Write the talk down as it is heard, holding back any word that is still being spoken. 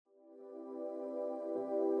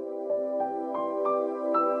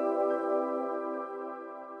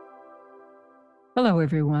Hello,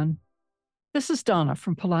 everyone. This is Donna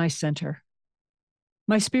from Pillai Center.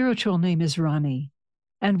 My spiritual name is Rani,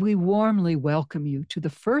 and we warmly welcome you to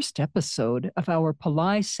the first episode of our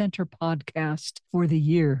Pillai Center podcast for the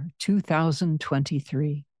year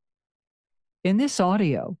 2023. In this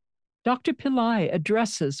audio, Dr. Pillai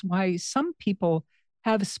addresses why some people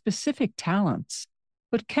have specific talents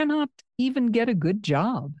but cannot even get a good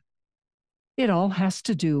job. It all has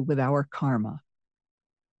to do with our karma.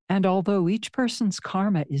 And although each person's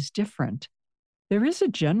karma is different, there is a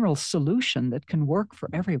general solution that can work for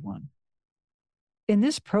everyone. In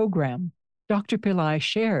this program, Dr. Pillai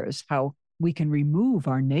shares how we can remove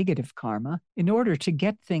our negative karma in order to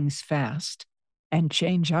get things fast and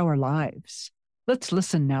change our lives. Let's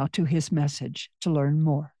listen now to his message to learn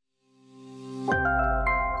more.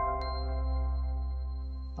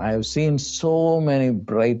 I have seen so many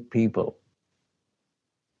bright people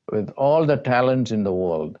with all the talents in the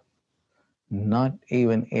world, not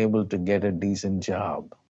even able to get a decent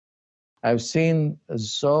job. I've seen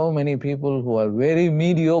so many people who are very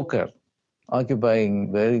mediocre,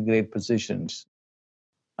 occupying very great positions.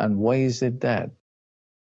 And why is it that?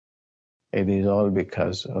 It is all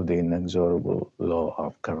because of the inexorable law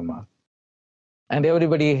of karma. And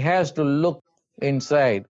everybody has to look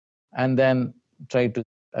inside and then try to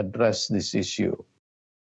address this issue.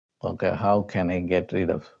 Okay, how can I get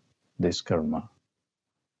rid of this karma?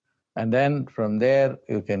 And then from there,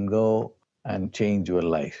 you can go and change your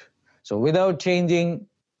life. So without changing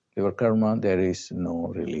your karma, there is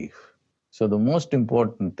no relief. So the most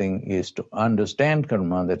important thing is to understand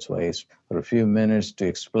karma. That's why it's for a few minutes to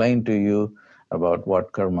explain to you about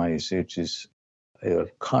what karma is. It is your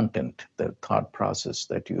content, the thought process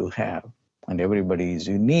that you have. And everybody is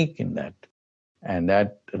unique in that. And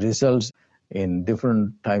that results in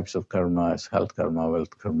different types of karmas: health karma,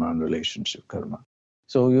 wealth karma, and relationship karma.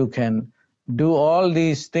 So you can do all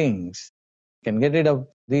these things, can get rid of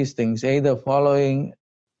these things, either following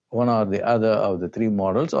one or the other of the three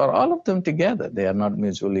models or all of them together. They are not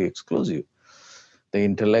mutually exclusive. The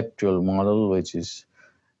intellectual model, which is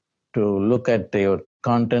to look at your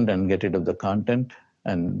content and get rid of the content,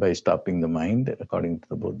 and by stopping the mind, according to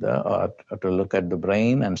the Buddha, or to look at the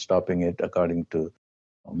brain and stopping it according to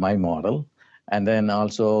my model. And then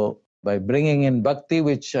also by bringing in bhakti,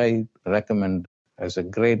 which I recommend as a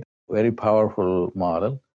great, very powerful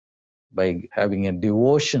model, by having a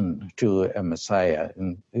devotion to a Messiah.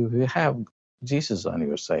 And if you have Jesus on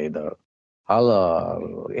your side, or Allah,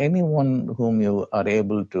 or anyone whom you are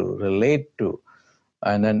able to relate to,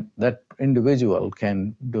 and then that individual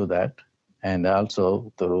can do that. And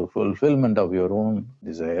also through fulfillment of your own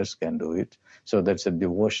desires can do it. So that's a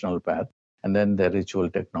devotional path. And then the ritual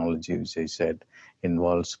technology, which I said,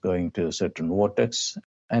 involves going to a certain vortex.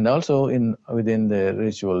 And also within the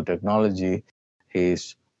ritual technology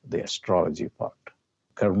is the astrology part.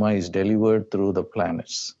 Karma is delivered through the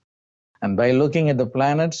planets. And by looking at the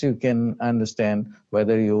planets, you can understand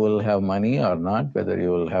whether you will have money or not, whether you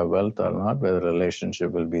will have wealth or not, whether relationship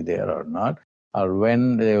will be there or not, or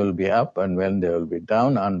when they will be up and when they will be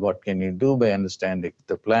down, and what can you do by understanding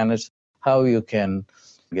the planets, how you can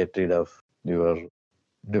get rid of your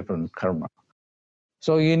different karma.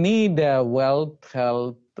 So you need wealth,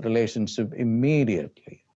 health, relationship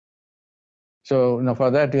immediately. So for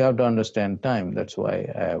that, you have to understand time. That's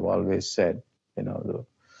why I have always said,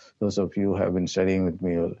 those of you who have been studying with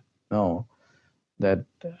me will know that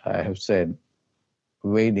I have said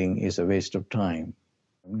waiting is a waste of time.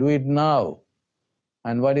 Do it now.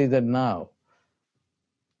 And what is that now?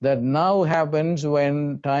 That now happens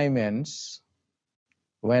when time ends,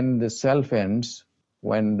 when the self ends,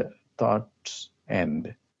 when the thoughts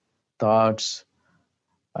end. Thoughts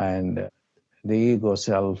and the ego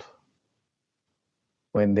self,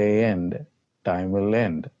 when they end, time will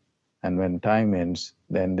end. And when time ends,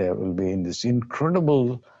 then there will be in this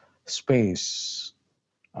incredible space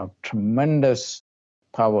of tremendous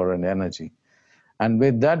power and energy. And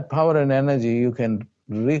with that power and energy, you can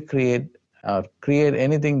recreate or create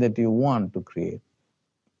anything that you want to create.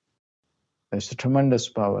 There's a tremendous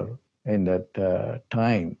power in that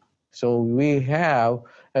time. So we have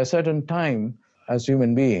a certain time as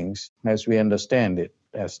human beings, as we understand it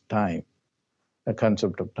as time, a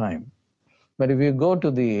concept of time. But if you go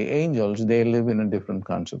to the angels, they live in a different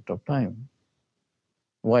concept of time.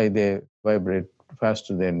 Why? They vibrate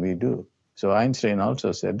faster than we do. So Einstein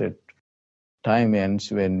also said that time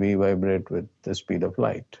ends when we vibrate with the speed of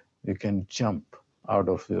light. You can jump out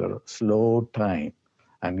of your slow time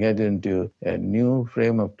and get into a new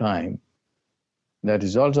frame of time that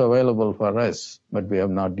is also available for us, but we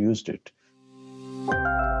have not used it.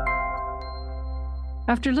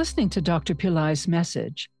 After listening to Dr. Pillai's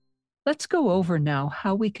message, let's go over now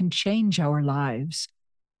how we can change our lives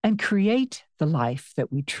and create the life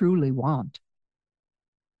that we truly want.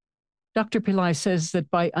 Dr. Pillai says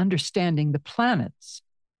that by understanding the planets,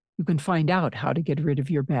 you can find out how to get rid of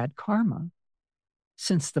your bad karma,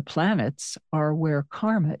 since the planets are where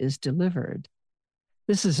karma is delivered.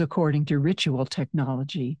 This is according to ritual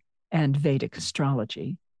technology and Vedic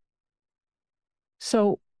astrology.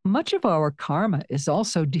 So much of our karma is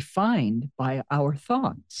also defined by our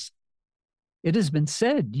thoughts. It has been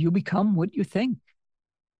said, you become what you think.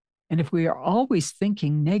 And if we are always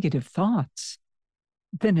thinking negative thoughts,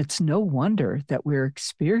 then it's no wonder that we're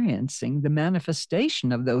experiencing the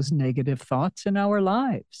manifestation of those negative thoughts in our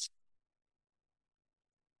lives.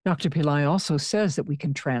 Dr. Pillai also says that we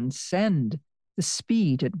can transcend the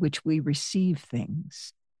speed at which we receive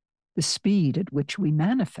things, the speed at which we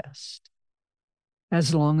manifest,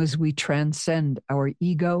 as long as we transcend our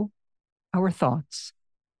ego, our thoughts,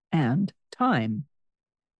 and time.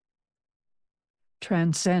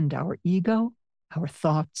 Transcend our ego, our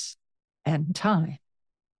thoughts, and time.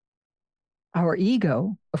 Our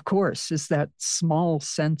ego, of course, is that small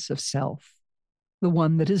sense of self, the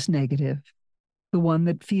one that is negative, the one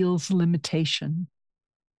that feels limitation,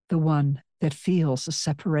 the one that feels a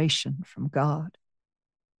separation from God.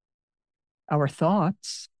 Our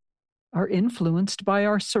thoughts are influenced by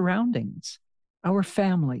our surroundings, our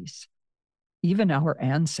families, even our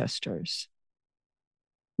ancestors.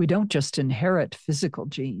 We don't just inherit physical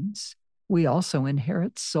genes, we also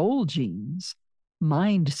inherit soul genes,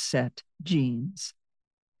 mindset genes.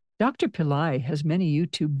 Dr. Pillai has many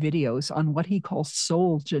YouTube videos on what he calls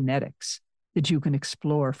soul genetics that you can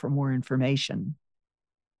explore for more information.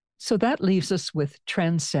 So that leaves us with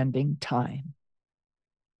transcending time.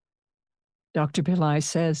 Dr. Pillai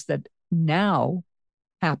says that now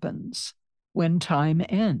happens when time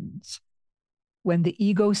ends, when the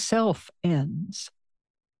ego self ends,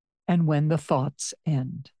 and when the thoughts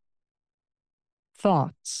end.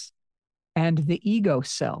 Thoughts and the ego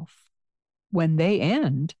self, when they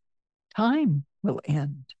end, time will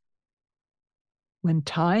end. When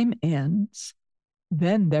time ends,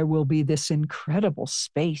 then there will be this incredible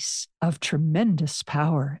space of tremendous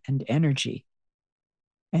power and energy.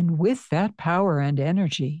 And with that power and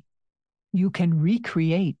energy, you can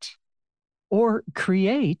recreate or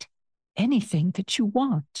create anything that you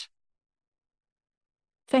want.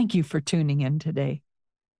 Thank you for tuning in today.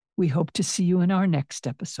 We hope to see you in our next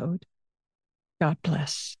episode. God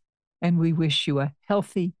bless. And we wish you a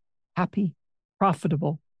healthy, happy,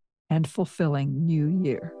 profitable, and fulfilling new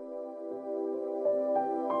year.